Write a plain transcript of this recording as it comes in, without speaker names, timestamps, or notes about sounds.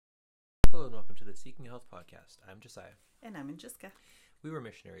Hello and welcome to the Seeking Health Podcast. I'm Josiah. And I'm Anjiska. We were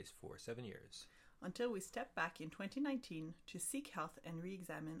missionaries for 7 years. Until we stepped back in 2019 to seek health and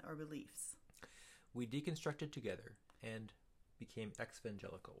re-examine our beliefs. We deconstructed together and became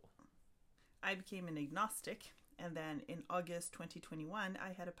evangelical. I became an agnostic, and then in August 2021,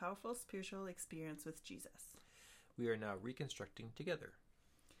 I had a powerful spiritual experience with Jesus. We are now reconstructing together.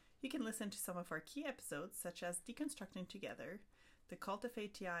 You can listen to some of our key episodes, such as Deconstructing Together, The Cult of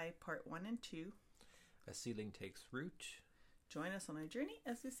ATI Part 1 and 2, A Seedling Takes Root. Join us on our journey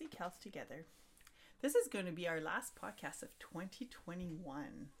as we seek health together. This is going to be our last podcast of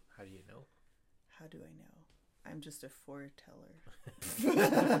 2021. How do you know? How do I know? I'm just a foreteller.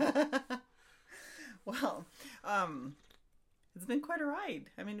 Well, it's been quite a ride.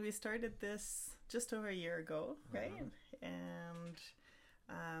 I mean, we started this just over a year ago, right? And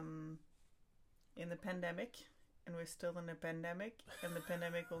in the pandemic, and we're still in a pandemic, and the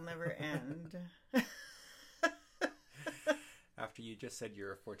pandemic will never end. After you just said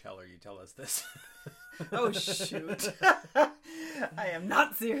you're a foreteller, you tell us this. Oh, shoot. I am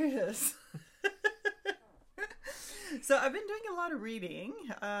not serious. So I've been doing a lot of reading.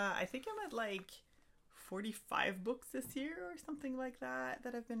 I think I'm at like 45 books this year or something like that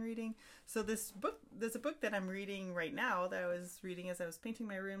I've been reading. So there's a book that I'm reading right now that I was reading as I was painting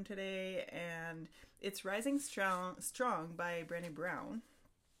my room today, and it's Rising Strong by Brené Brown.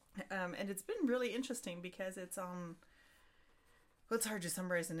 And it's been really interesting because it's well, it's hard to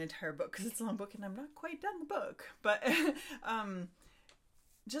summarize an entire book because it's a long book and I'm not quite done the book. But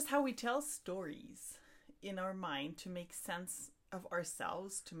just how we tell stories in our mind to make sense of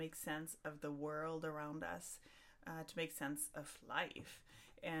ourselves, to make sense of the world around us, to make sense of life.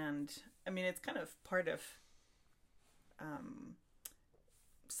 And I mean, it's kind of part of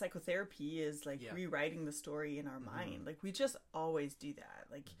psychotherapy is like rewriting the story in our mind. Like we just always do that.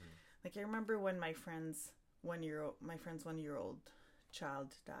 Like I remember when my friend's 1-year-old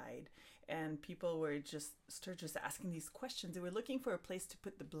child died, and people were just asking these questions. They were looking for a place to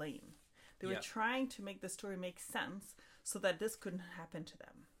put the blame. They were trying to make the story make sense so that this couldn't happen to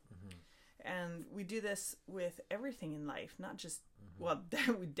them. And we do this with everything in life, not just, well,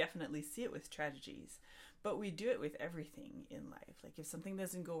 we definitely see it with tragedies, but we do it with everything in life. Like if something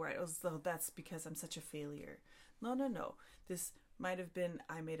doesn't go right, oh, that's because I'm such a failure. No. This might have been,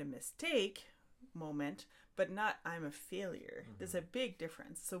 I made a mistake moment, but not I'm a failure. There's a big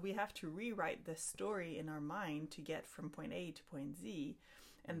difference. So we have to rewrite the story in our mind to get from point A to point Z.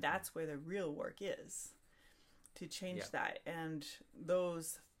 And that's where the real work is, to change that. And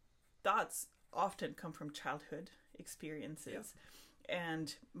those thoughts often come from childhood experiences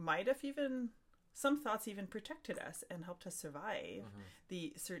and might have even, some thoughts even protected us and helped us survive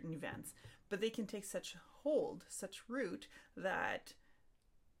the certain events. But they can take such hold, such root, that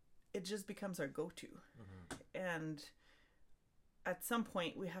it just becomes our go-to. And at some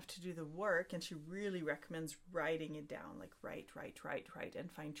point we have to do the work, and she really recommends writing it down, like write,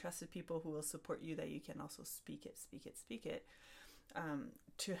 and find trusted people who will support you, that you can also speak it,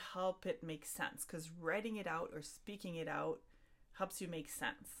 to help it make sense. Because writing it out or speaking it out helps you make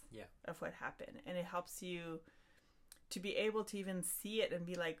sense of what happened. And it helps you to be able to even see it and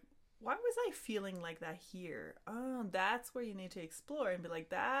be like, why was I feeling like that here? Oh, that's where you need to explore and be like,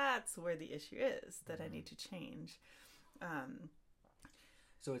 that's where the issue is that I need to change.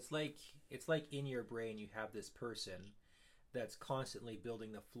 So it's like in your brain you have this person that's constantly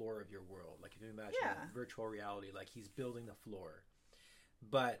building the floor of your world. Like if you imagine virtual reality, like he's building the floor.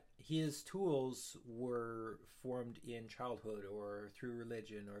 But his tools were formed in childhood or through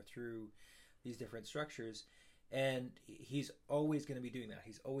religion or through these different structures. And he's always going to be doing that.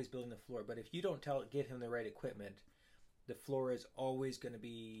 He's always building the floor. But if you don't give him the right equipment, the floor is always going to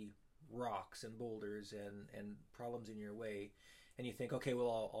be rocks and boulders and problems in your way. And you think, okay,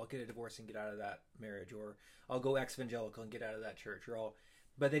 well, I'll get a divorce and get out of that marriage, or I'll go evangelical and get out of that church,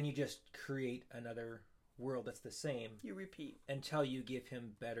 but then you just create another world that's the same. You repeat until you give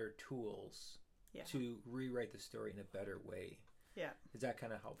him better tools to rewrite the story in a better way. Yeah. Is that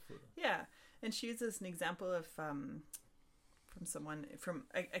kind of helpful? Yeah. And she uses an example of from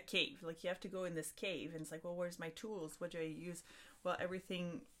a cave. Like you have to go in this cave, and it's like, well, where's my tools? What do I use? Well,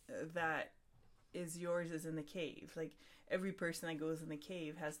 everything that is yours is in the cave. Like every person that goes in the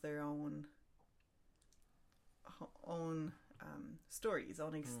cave has their own stories,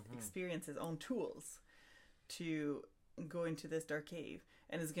 own experiences, own tools to go into this dark cave.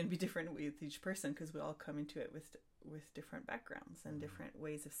 And it's going to be different with each person because we all come into it with different backgrounds and different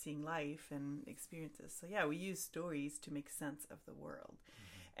ways of seeing life and experiences. So we use stories to make sense of the world.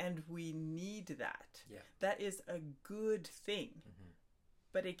 And we need that. That is a good thing.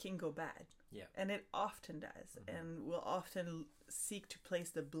 but it can go bad. Yeah. And it often does. And we'll often seek to place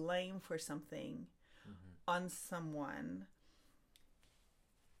the blame for something on someone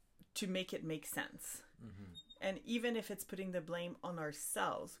to make it make sense. And even if it's putting the blame on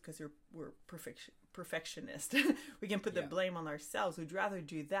ourselves, because we're perfectionist, we can put the blame on ourselves. We'd rather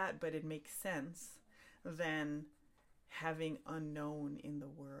do that, but it makes sense, than having unknown in the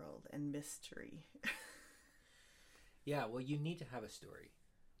world and mystery. Yeah, well, you need to have a story.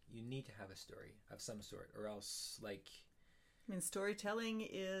 You need to have a story of some sort, or else, like... I mean, storytelling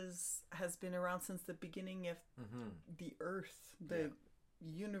has been around since the beginning of the earth, the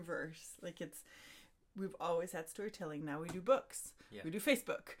universe. Like, we've always had storytelling. Now we do books. Yeah. We do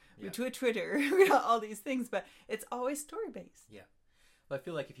Facebook. We do Twitter. We do all these things, but it's always story-based. Yeah. Well, I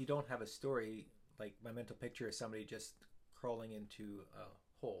feel like if you don't have a story, like my mental picture is somebody just crawling into a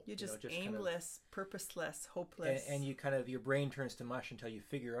hole. You're just aimless, purposeless, hopeless. And you kind of, your brain turns to mush until you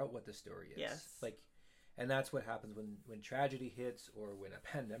figure out what the story is. Yes. Like, and that's what happens when tragedy hits, or when a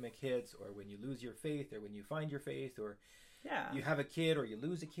pandemic hits, or when you lose your faith, or when you find your faith, or you have a kid, or you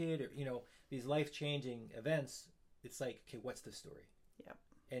lose a kid, or, you know, these life-changing events. It's like, okay, what's the story? Yeah.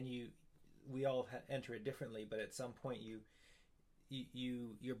 And we all enter it differently, but at some point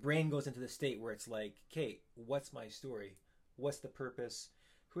your brain goes into the state where it's like, okay, what's my story? What's the purpose?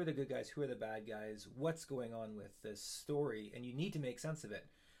 Who are the good guys? Who are the bad guys? What's going on with this story? And you need to make sense of it,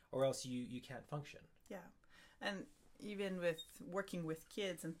 or else you can't function. Yeah. And even with working with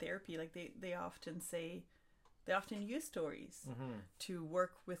kids in therapy, like they often use stories to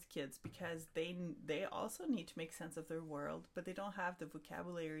work with kids, because they also need to make sense of their world, but they don't have the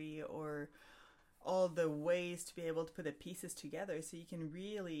vocabulary or all the ways to be able to put the pieces together. So you can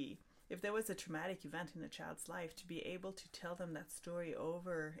really, if there was a traumatic event in a child's life, to be able to tell them that story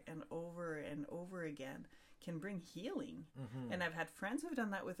over and over and over again can bring healing. And I've had friends who've done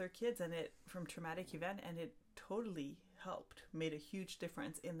that with their kids, and from traumatic event, and it totally helped, made a huge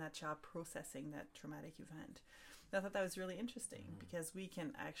difference in that child processing that traumatic event. And I thought that was really interesting, because we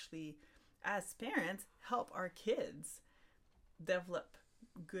can actually, as parents, help our kids develop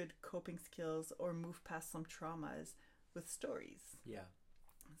good coping skills or move past some traumas with stories. Yeah.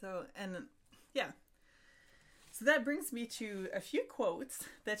 So that brings me to a few quotes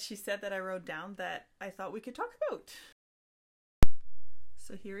that she said that I wrote down that I thought we could talk about.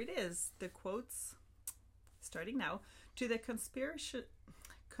 So here it is. The quotes, starting now. To the I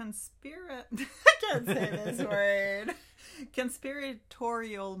can't say this word.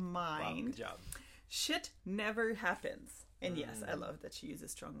 Conspiratorial mind. Wow, good job. Shit never happens. And yes, I love that she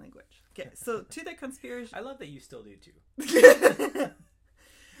uses strong language. Okay, so to the conspiracy... I love that you still do too.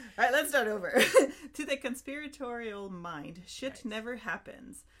 All right, let's start over. To the conspiratorial mind, shit never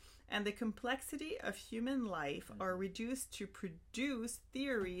happens. And the complexity of human life are reduced to produce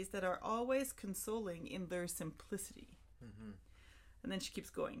theories that are always consoling in their simplicity. And then she keeps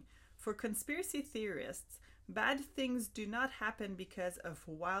going. For conspiracy theorists, bad things do not happen because of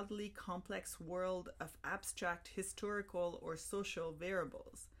wildly complex world of abstract historical or social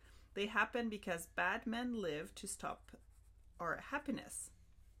variables. They happen because bad men live to stop our happiness.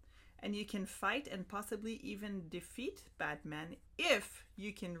 And you can fight and possibly even defeat bad men if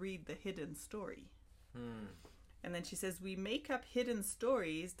you can read the hidden story. And then she says, we make up hidden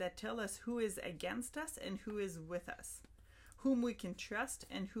stories that tell us who is against us and who is with us, whom we can trust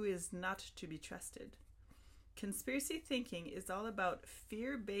and who is not to be trusted. Conspiracy thinking is all about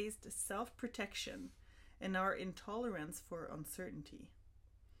fear-based self-protection and our intolerance for uncertainty.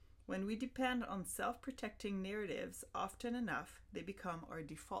 When we depend on self-protecting narratives often enough, they become our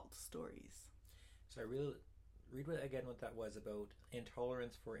default stories. So I really read again what that was about,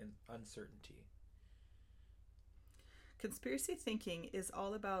 intolerance for uncertainty. Conspiracy thinking is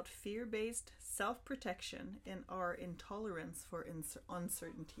all about fear-based self-protection and our intolerance for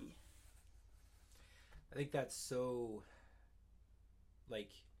uncertainty. I think that's so,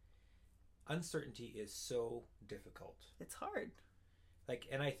 like, uncertainty is so difficult. It's hard.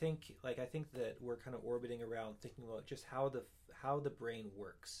 And I think that we're kind of orbiting around thinking about just how the brain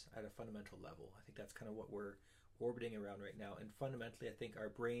works at a fundamental level. I think that's kind of what we're orbiting around right now. And fundamentally, I think our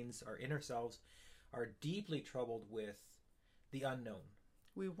brains, our inner selves, are deeply troubled with the unknown.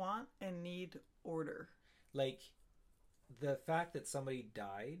 We want and need order. Like, the fact that somebody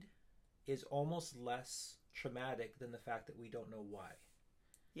died is almost less traumatic than the fact that we don't know why.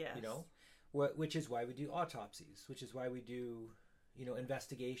 Yes. You know, which is why we do autopsies, which is why we do,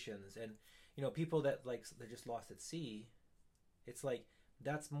 investigations, and, people that, like, they're just lost at sea. It's like,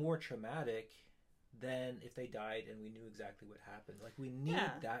 that's more traumatic than if they died and we knew exactly what happened. Like, we need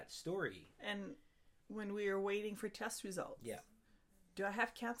that story. And when we are waiting for test results. Yeah. do I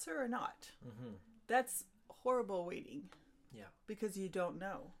have cancer or not? Mm-hmm. That's horrible waiting. Yeah. Because you don't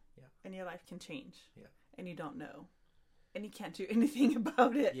know. Yeah. And your life can change. Yeah. And you don't know. And you can't do anything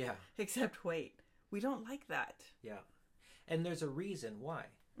about it. Yeah. Except wait. We don't like that. Yeah. And there's a reason why.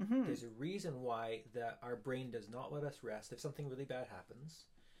 Mm-hmm. There's a reason why that our brain does not let us rest. If something really bad happens,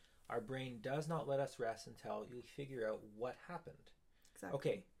 our brain does not let us rest until you figure out what happened. Exactly.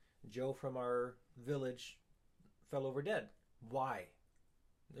 Okay, Joe from our village fell over dead. Why?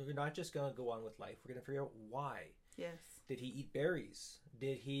 We're not just going to go on with life. We're going to figure out why. Yes. Did he eat berries?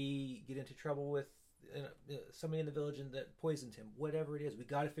 Did he get into trouble with somebody in the village that poisoned him? Whatever it is, we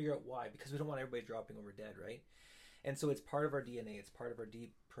got to figure out why, because we don't want everybody dropping over dead, right? And so it's part of our DNA. It's part of our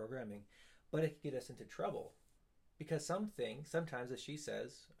deep programming, but it can get us into trouble because sometimes, as she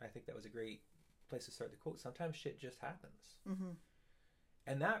says, I think that was a great place to start the quote. Sometimes shit just happens, mm-hmm.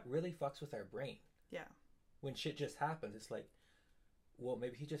 and that really fucks with our brain. Yeah. When shit just happens, it's like, well,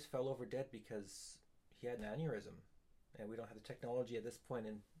 maybe he just fell over dead because he had an aneurysm, and we don't have the technology at this point,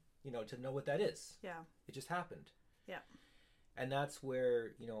 and to know what that is. Yeah. It just happened. Yeah. And that's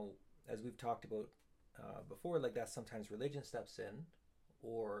where as we've talked about before, like that sometimes religion steps in,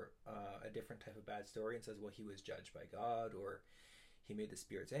 or a different type of bad story and says, well, he was judged by God, or he made the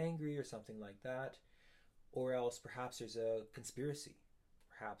spirits angry, or something like that. Or else perhaps there's a conspiracy.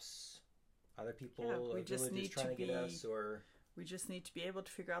 Perhaps other people, we just need trying to get us, or we just need to be able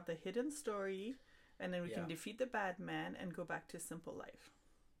to figure out the hidden story, and then we can defeat the bad man and go back to simple life.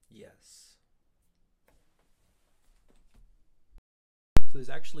 Yes. So there's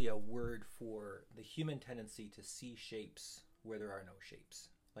actually a word for the human tendency to see shapes where there are no shapes.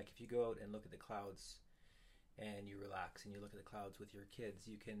 Like if you go out and look at the clouds and you relax and you look at the clouds with your kids,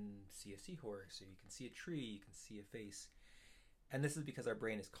 you can see a seahorse, or you can see a tree, you can see a face. And this is because our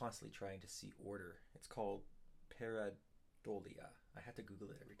brain is constantly trying to see order. It's called pareidolia. I have to Google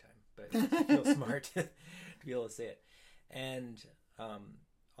it every time, but I feel smart to be able to say it. And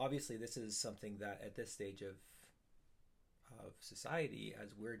obviously this is something that at this stage of society, as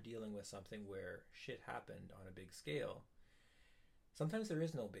we're dealing with something where shit happened on a big scale, sometimes there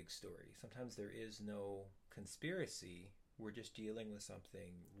is no big story. Sometimes there is no conspiracy. We're just dealing with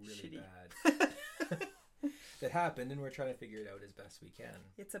something really bad that happened, and we're trying to figure it out as best we can.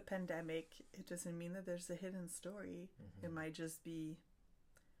 It's a pandemic. It doesn't mean that there's a hidden story. Mm-hmm. It might just be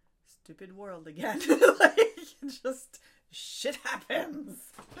stupid world again. Like, just shit happens.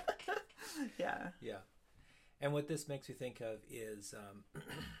 Yeah. Yeah. And what this makes me think of is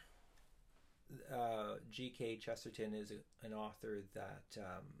G.K. Chesterton is an author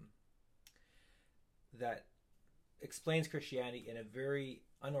that explains Christianity in a very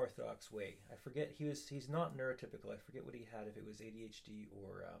unorthodox way. I forget, he's not neurotypical. I forget what he had, if it was ADHD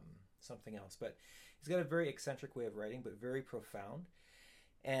or something else. But he's got a very eccentric way of writing, but very profound.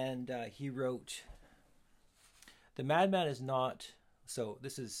 And he wrote, "The madman is not..." So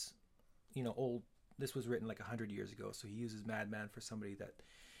this is, old. This was written like 100 years ago, so he uses madman for somebody that,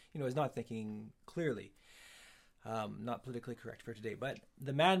 is not thinking clearly, not politically correct for today. But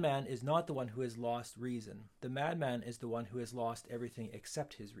the madman is not the one who has lost reason. The madman is the one who has lost everything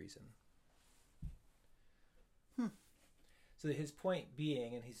except his reason. So his point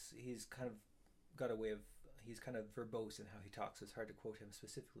being, and he's kind of got a way of, he's kind of verbose in how he talks, so it's hard to quote him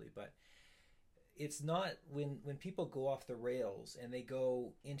specifically, but it's not when people go off the rails and they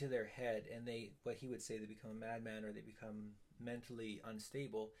go into their head and what he would say, they become a madman or they become mentally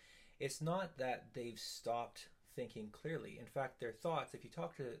unstable. It's not that they've stopped thinking clearly. In fact, their thoughts, if you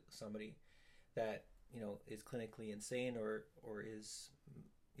talk to somebody that, is clinically insane or is,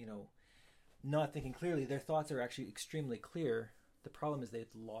 not thinking clearly, their thoughts are actually extremely clear. The problem is they've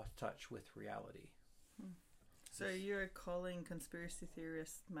lost touch with reality. So you're calling conspiracy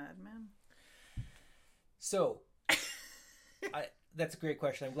theorists madmen? So, that's a great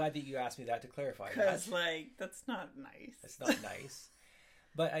question. I'm glad that you asked me that to clarify that. Because, that's not nice. It's not nice.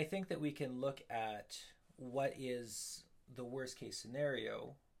 But I think that we can look at what is the worst case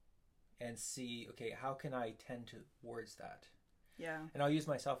scenario and see, okay, how can I tend towards that? Yeah. And I'll use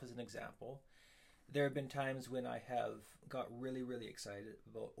myself as an example. There have been times when I have got really, really excited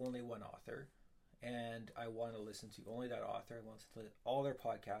about only one author, and I want to listen to only that author. I want to listen to all their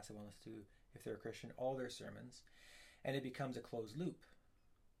podcasts. I want to listen to, if they're a Christian, all their sermons, and it becomes a closed loop.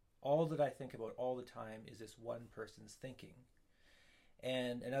 All that I think about all the time is this one person's thinking.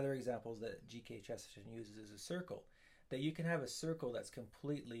 And another example that G.K. Chesterton uses is a circle. That you can have a circle that's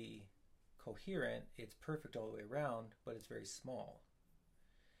completely coherent, it's perfect all the way around, but it's very small.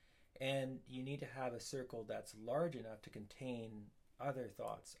 And you need to have a circle that's large enough to contain other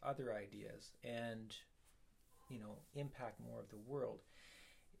thoughts, other ideas, and impact more of the world.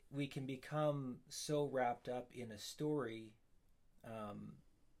 We can become so wrapped up in a story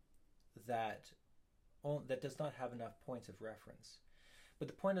that does not have enough points of reference. But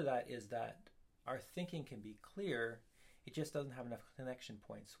the point of that is that our thinking can be clear. It just doesn't have enough connection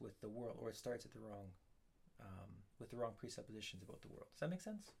points with the world, or it starts at the wrong with the wrong presuppositions about the world. Does that make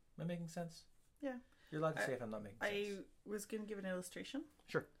sense? Am I making sense? Yeah. You're allowed to say if I'm not making sense. I was going to give an illustration.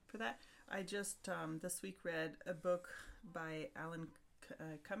 Sure. For that, I just this week read a book by Alan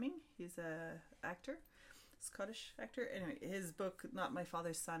Cumming. He's a actor, Scottish actor. Anyway, his book, Not My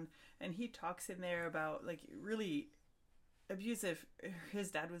Father's Son, and he talks in there about like really abusive.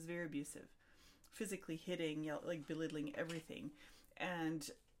 His dad was very abusive, physically hitting, like belittling everything. And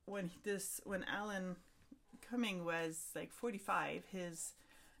when Alan Cumming was like 45, his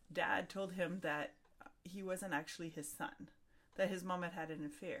dad told him that he wasn't actually his son, that his mom had an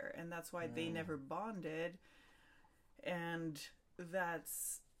affair, and that's why they never bonded, and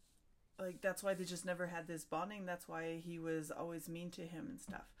that's why they just never had this bonding. That's why he was always mean to him and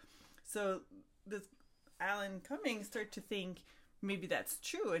stuff. So this Alan Cumming started to think maybe that's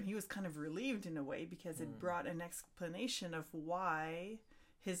true, and he was kind of relieved in a way because it brought an explanation of why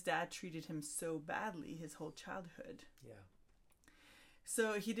his dad treated him so badly his whole childhood. Yeah.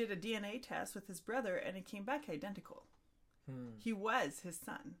 So he did a DNA test with his brother, and it came back identical. He was his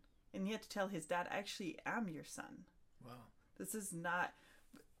son, and he had to tell his dad, "I actually am your son." Wow. This is not...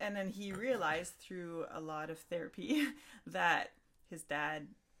 And then he realized through a lot of therapy that his dad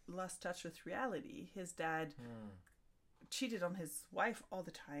lost touch with reality. His dad cheated on his wife all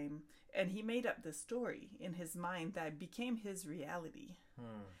the time, and he made up this story in his mind that became his reality.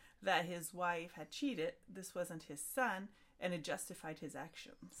 That his wife had cheated, this wasn't his son, and it justified his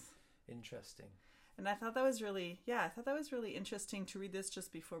actions. Interesting. And I thought that was really interesting to read this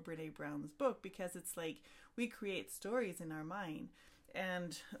just before Brené Brown's book, because it's like we create stories in our mind.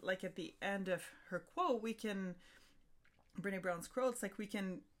 And like at the end of her quote, Brené Brown's quote, it's like we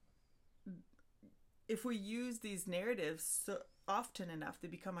can, if we use these narratives so often enough, they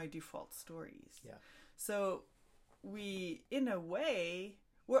become our default stories. Yeah. So we, in a way,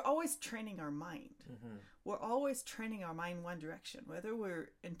 we're always training our mind. We're always training our mind one direction. Whether we're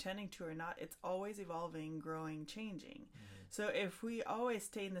intending to or not, it's always evolving, growing, changing. So if we always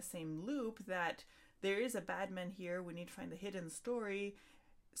stay in the same loop that there is a bad man here, we need to find the hidden story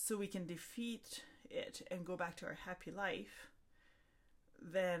so we can defeat it and go back to our happy life,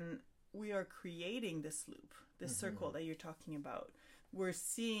 then we are creating this loop, this circle that you're talking about. We're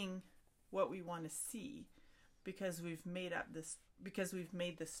seeing what we want to see because we've made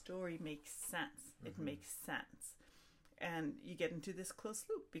the story make sense. It makes sense. And you get into this close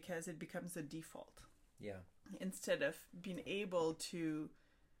loop because it becomes a default. Yeah. Instead of being able to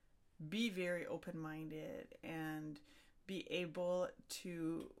be very open-minded and be able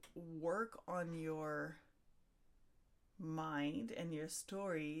to work on your mind and your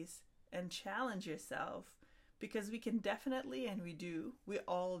stories and challenge yourself, because we can definitely, and we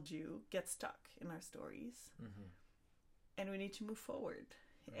all do, get stuck in our stories. And we need to move forward.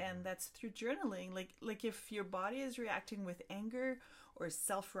 And that's through journaling. Like if your body is reacting with anger or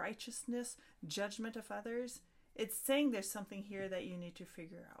self-righteousness, judgment of others, it's saying there's something here that you need to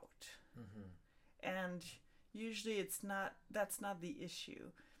figure out. And usually that's not the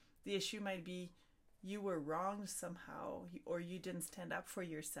issue. The issue might be you were wronged somehow, or you didn't stand up for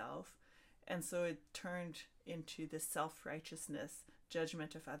yourself, and so it turned into the self-righteousness,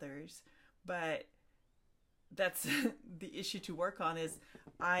 judgment of others. But that's the issue to work on, is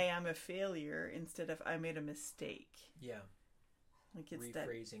I am a failure instead of I made a mistake. Yeah. Like it's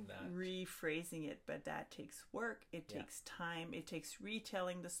rephrasing it, but that takes work. It takes time. It takes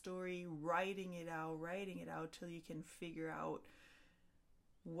retelling the story, writing it out till you can figure out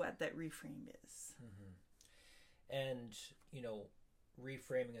what that reframe is. And,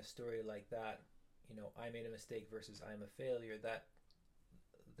 reframing a story like that, I made a mistake versus I'm a failure, that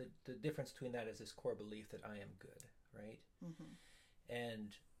the difference between that is this core belief that I am good, right?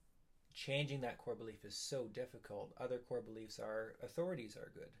 And changing that core belief is so difficult. Other core beliefs are authorities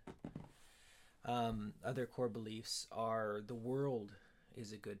are good. Other core beliefs are the world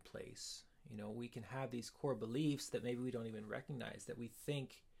is a good place. We can have these core beliefs that maybe we don't even recognize, that we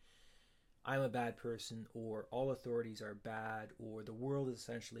think I'm a bad person, or all authorities are bad, or the world is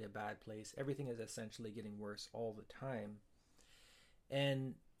essentially a bad place. Everything is essentially getting worse all the time.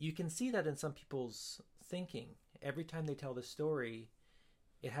 And you can see that in some people's thinking. Every time they tell the story,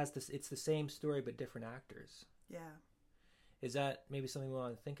 it's the same story but different actors. Yeah. Is that maybe something we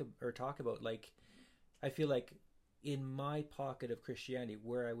want to think of or talk about? Like, I feel like in my pocket of Christianity,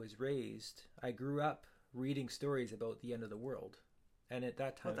 where I was raised, I grew up reading stories about the end of the world. And at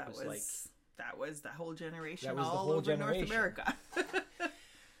that time, that was the whole generation North America.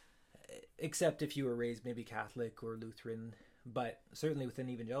 Except if you were raised maybe Catholic or Lutheran, but certainly within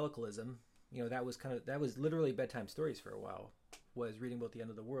evangelicalism, you know, that was literally bedtime stories for a while, was reading about the end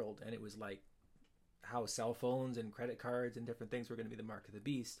of the world. And it was like how cell phones and credit cards and different things were going to be the mark of the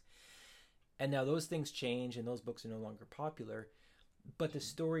beast. And now those things change and those books are no longer popular, but the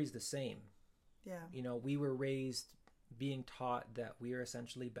story's the same. Yeah. You know, we were raised being taught that we are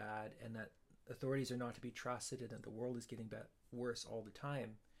essentially bad and that authorities are not to be trusted and that the world is getting worse all the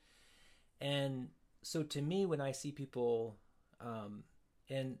time. And so to me, when I see people,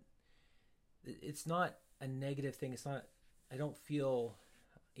 and it's not a negative thing, I don't feel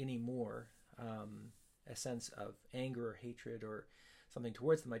anymore a sense of anger or hatred or something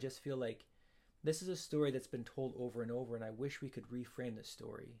towards them. I just feel like this is a story that's been told over and over, and I wish we could reframe the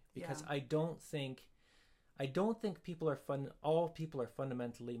story, because I don't think all people are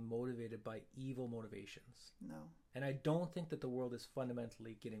fundamentally motivated by evil motivations. No. And I don't think that the world is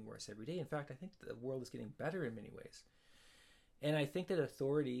fundamentally getting worse every day. In fact, I think the world is getting better in many ways. And I think that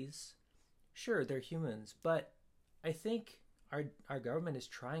authorities, sure, they're humans, but I think our government is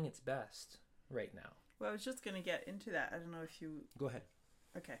trying its best right now. Well, I was just going to get into that. I don't know if you... Go ahead.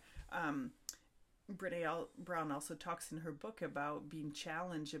 Okay. Brené Brown also talks in her book about being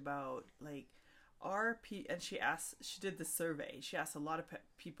challenged about, like, and she did the survey. She asked a lot of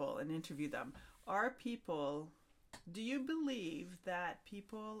people and interviewed them. Do you believe that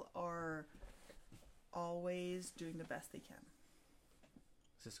people are always doing the best they can?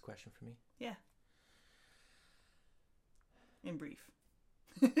 Is this a question for me? Yeah. In brief.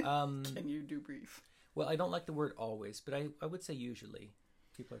 Can you do brief? Well, I don't like the word always, but I would say usually.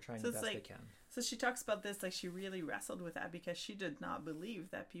 People are trying the best they can. So she talks about this, like, she really wrestled with that because she did not believe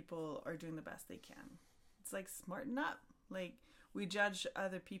that people are doing the best they can. It's like, smarten up. Like, we judge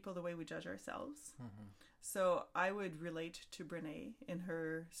other people the way we judge ourselves. Mm-hmm. So I would relate to Brené in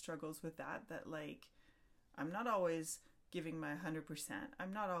her struggles with that, like, I'm not always giving my 100%.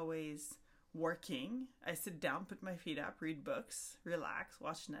 I'm not always working. I sit down, put my feet up, read books, relax,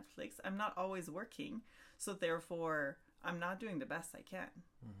 watch Netflix. I'm not always working. So therefore, I'm not doing the best I can.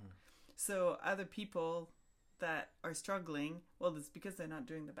 Mm-hmm. So other people that are struggling, well, it's because they're not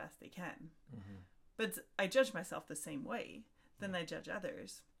doing the best they can. Mm-hmm. But I judge myself the same way. Then I judge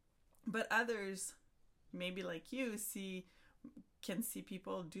others. But others, maybe like you, can see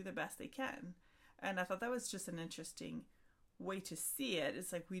people do the best they can. And I thought that was just an interesting way to see it.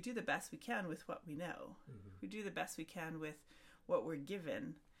 It's like we do the best we can with what we know. Mm-hmm. We do the best we can with what we're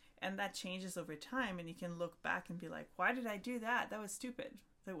given. And that changes over time, and you can look back and be like, why did I do that? That was stupid.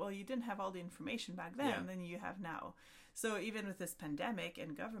 Like, well, you didn't have all the information back then than you have now. So even with this pandemic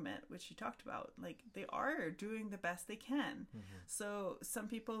and government, which you talked about, like, they are doing the best they can. Mm-hmm. So some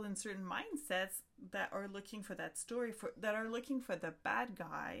people in certain mindsets that are looking for that story, that are looking for the bad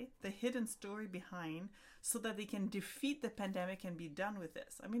guy, the hidden story behind, so that they can defeat the pandemic and be done with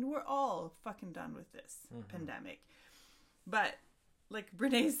this. I mean, we're all fucking done with this pandemic. But like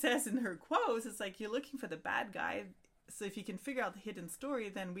Brené says in her quotes, it's like, you're looking for the bad guy. So if you can figure out the hidden story,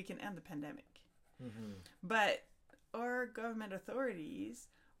 then we can end the pandemic. Mm-hmm. But our government authorities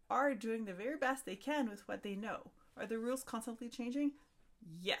are doing the very best they can with what they know. Are the rules constantly changing?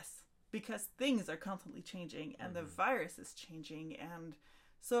 Yes, because things are constantly changing and the virus is changing. And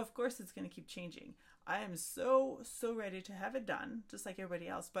so, of course, it's going to keep changing. I am so ready to have it done, just like everybody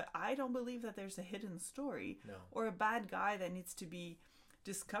else. But I don't believe that there's a hidden story or a bad guy that needs to be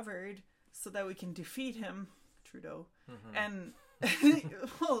discovered so that we can defeat him, Trudeau. Mm-hmm. And,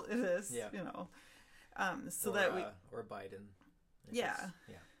 well, it is, you know. Or Biden. Yeah.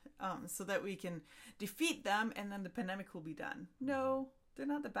 So that we can defeat them and then the pandemic will be done. No, they're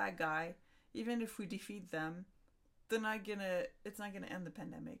not the bad guy. Even if we defeat them, it's not gonna end the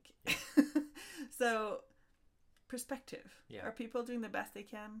pandemic. Yeah. So, perspective. Yeah. Are people doing the best they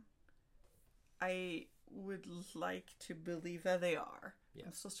can? I would like to believe that they are. Yeah.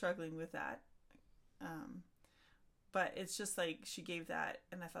 I'm still struggling with that. But it's just like she gave that,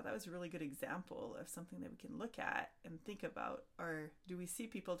 and I thought that was a really good example of something that we can look at and think about. Or do we see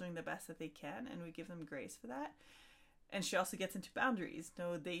people doing the best that they can, and we give them grace for that? And she also gets into boundaries.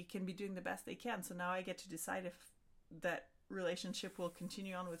 No, they can be doing the best they can. So now I get to decide if that relationship will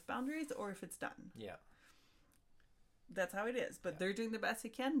continue on with boundaries or if it's done. Yeah. That's how it is. But they're doing the best they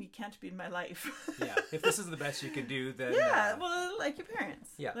can. You can't be in my life. Yeah. If this is the best you can do, then... Yeah. Well, like your parents.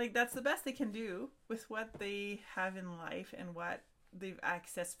 Yeah. Like, that's the best they can do with what they have in life and what they've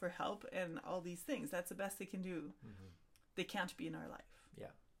accessed for help and all these things. That's the best they can do. Mm-hmm. They can't be in our life. Yeah.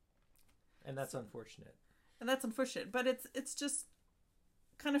 And that's unfortunate. And that's unfortunate. But it's just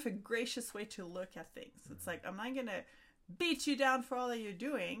kind of a gracious way to look at things. It's like, I'm not going to beat you down for all that you're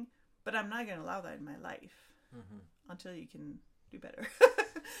doing, but I'm not going to allow that in my life until you can do better.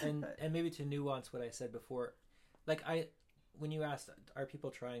 and maybe to nuance what I said before, like when you asked, are people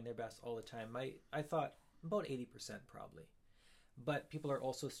trying their best all the time? I thought about 80% probably. But people are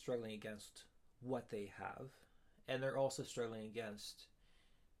also struggling against what they have. And they're also struggling against,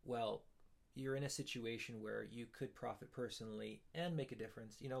 well, you're in a situation where you could profit personally and make a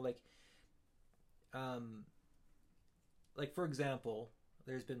difference. You know, like for example,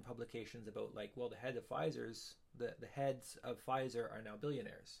 there's been publications about like, well, the heads of Pfizer are now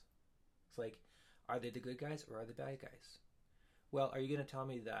billionaires. It's like, are they the good guys or are they the bad guys? Well, are you going to tell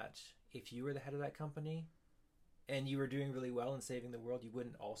me that if you were the head of that company and you were doing really well and saving the world, you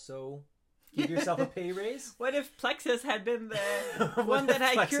wouldn't also give yourself a pay raise? What if Plexus had been the one that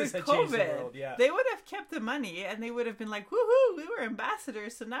had cured COVID? Yeah. They would have kept the money and they would have been like, woohoo, we were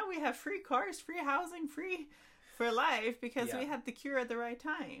ambassadors. So now we have free cars, free housing, free for life because we had the cure at the right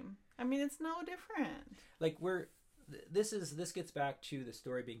time. I mean, it's no different. Like this gets back to the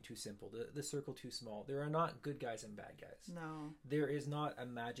story being too simple, the circle too small. There are not good guys and bad guys. No. There is not a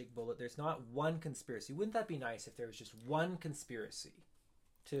magic bullet. There's not one conspiracy. Wouldn't that be nice if there was just one conspiracy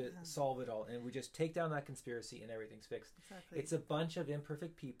to solve it all, and we just take down that conspiracy and everything's fixed? Exactly. It's a bunch of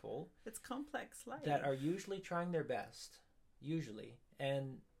imperfect people. It's complex life. That are usually trying their best,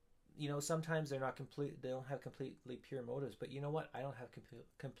 and you know, sometimes they don't have completely pure motives, but you know what? I don't have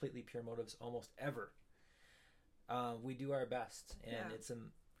completely pure motives almost ever. We do our best, and it's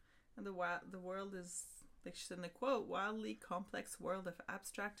and the world is, like she said in the quote, wildly complex world of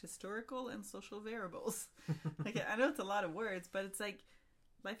abstract historical and social variables. Like, I know it's a lot of words, but it's like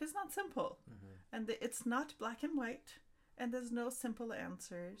life is not simple, and it's not black and white, and there's no simple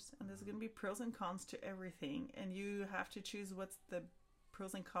answers, and there's going to be pros and cons to everything, and you have to choose what's the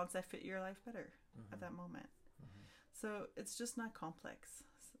pros and cons that fit your life better at that moment. So it's just not complex.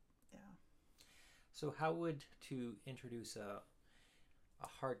 So how would, to introduce a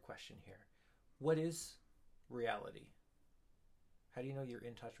hard question here, what is reality? How do you know you're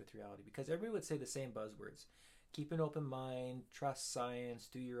in touch with reality? Because everybody would say the same buzzwords. Keep an open mind, trust science,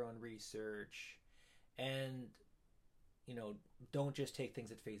 do your own research, and, you know, don't just take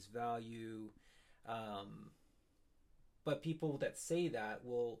things at face value. But people that say that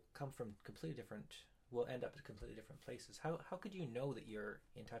will end up at completely different places. How could you know that you're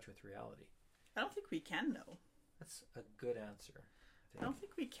in touch with reality? I don't think we can know. That's a good answer. I don't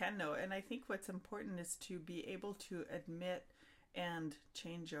think we can know. And I think what's important is to be able to admit and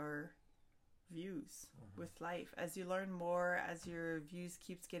change our views with life. As you learn more, as your views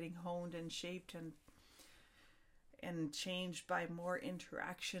keeps getting honed and shaped and changed by more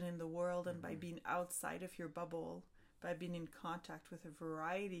interaction in the world and by being outside of your bubble, by being in contact with a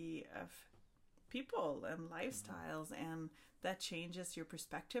variety of people and lifestyles, and that changes your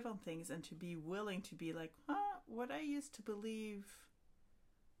perspective on things, and to be willing to be like, what I used to believe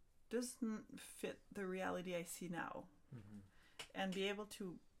doesn't fit the reality I see now, and be able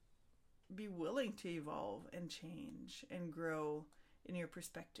to be willing to evolve and change and grow in your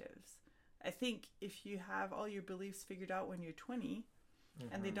perspectives. I think if you have all your beliefs figured out when you're 20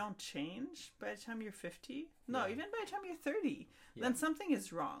 and they don't change by the time you're 50, even by the time you're 30, then something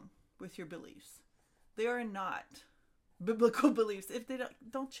is wrong with your beliefs. They are not biblical beliefs if they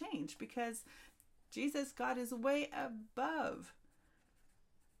don't change, because Jesus, God, is way above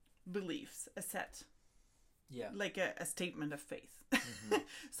beliefs, a set. Like a statement of faith.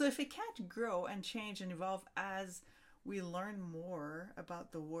 So if it can't grow and change and evolve as we learn more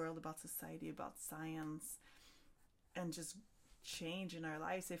about the world, about society, about science, and just change in our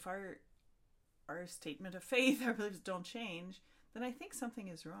lives, if our statement of faith, our beliefs don't change, then I think something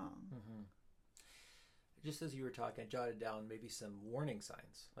is wrong. Just as you were talking, I jotted down maybe some warning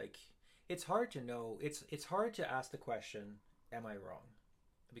signs. Like, it's hard to know. It's hard to ask the question, am I wrong?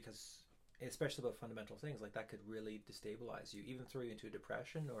 Because especially about fundamental things, like that could really destabilize you, even throw you into a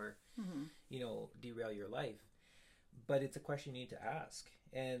depression or, you know, derail your life. But it's a question you need to ask.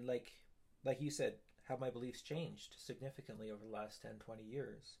 And like you said, have my beliefs changed significantly over the last 10, 20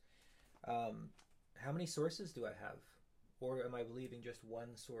 years? How many sources do I have? Or am I believing just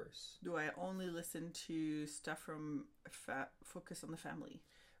one source? Do I only listen to stuff from Focus on the Family?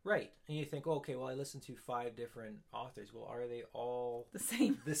 Right. And you think, okay, well, I listened to 5 different authors. Well, are they all the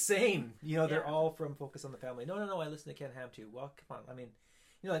same? The same. You know, they're all from Focus on the Family. No, I listen to Ken Ham too. Well, come on. I mean,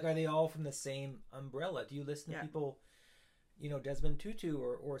 you know, like, are they all from the same umbrella? Do you listen to people, you know, Desmond Tutu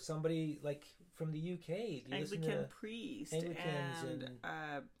or somebody like from the UK? Do you Anglican priest and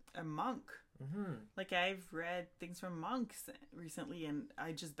a monk. Mm-hmm. Like I've read things from monks recently, and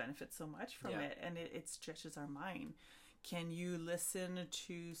I just benefit so much from it, and it stretches our mind. Can you listen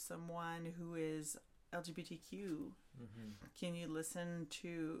to someone who is LGBTQ? Mm-hmm. Can you listen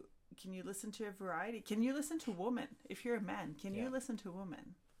to a variety? Can you listen to women? If you're a man, can you listen to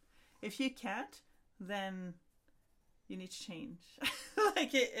women? If you can't, then you need to change.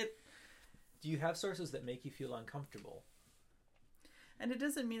 Like it. Do you have sources that make you feel uncomfortable? And it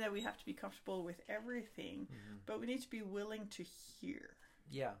doesn't mean that we have to be comfortable with everything, but we need to be willing to hear.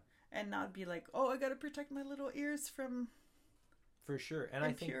 Yeah. And not be like, oh, I got to protect my little ears from for sure. And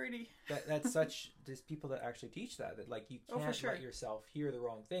impurity. I think that's such, there's people that actually teach that like you can't let yourself hear the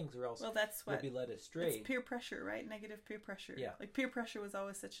wrong things or else you'll be led astray. It's peer pressure, right? Negative peer pressure. Yeah. Like peer pressure was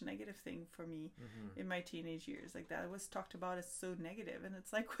always such a negative thing for me in my teenage years. Like that was talked about as so negative, and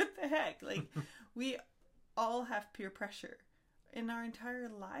it's like, what the heck? Like we all have peer pressure in our entire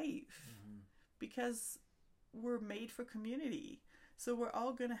life because we're made for community. So we're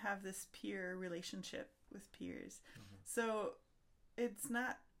all going to have this peer relationship with peers. So it's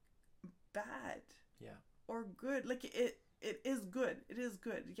not bad or good. Like it is good. It is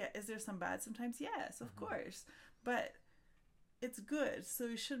good. Yeah. Is there some bad sometimes? Yes, of course. But it's good. So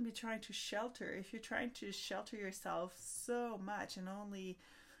you shouldn't be trying to shelter. If you're trying to shelter yourself so much and only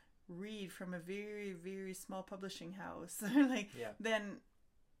read from a very, very small publishing house, then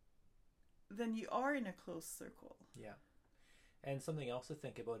you are in a closed circle. Yeah. And something else to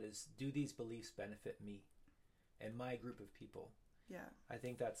think about is, do these beliefs benefit me and my group of people? Yeah. I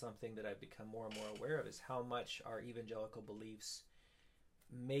think that's something that I've become more and more aware of, is how much our evangelical beliefs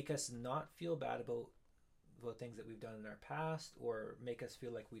make us not feel bad about things that we've done in our past, or make us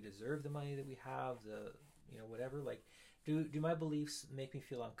feel like we deserve the money that we have, whatever. Like, do my beliefs make me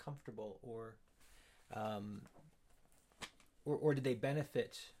feel uncomfortable, or do they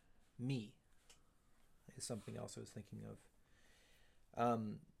benefit me? Is something else I was thinking of.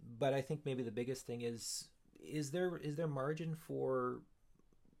 But I think maybe the biggest thing is there margin for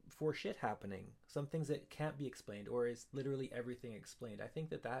shit happening? Some things that can't be explained, or is literally everything explained? I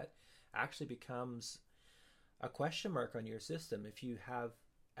think that actually becomes a question mark on your system if you have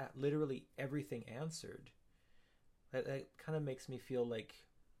literally everything answered. That kind of makes me feel like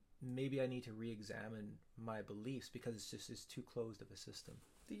maybe I need to re-examine my beliefs, because it's too closed of a system.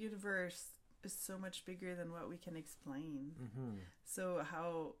 The universe is so much bigger than what we can explain. So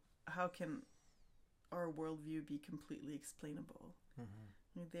how can our worldview be completely explainable?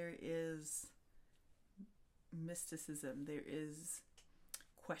 There is mysticism, there is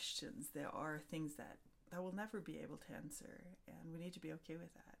questions, there are things that we'll never be able to answer, and we need to be okay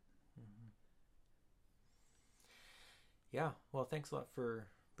with that. Yeah, well, thanks a lot for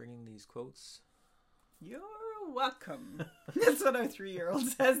bringing these quotes. You're welcome. That's what our 3-year-old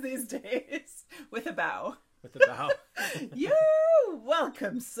says these days, with a bow. With a bow. You're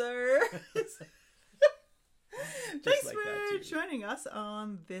welcome, sir. Thanks like for joining us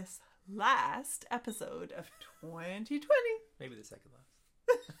on this last episode of 2020. Maybe the second last.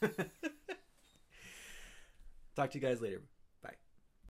 Talk to you guys later.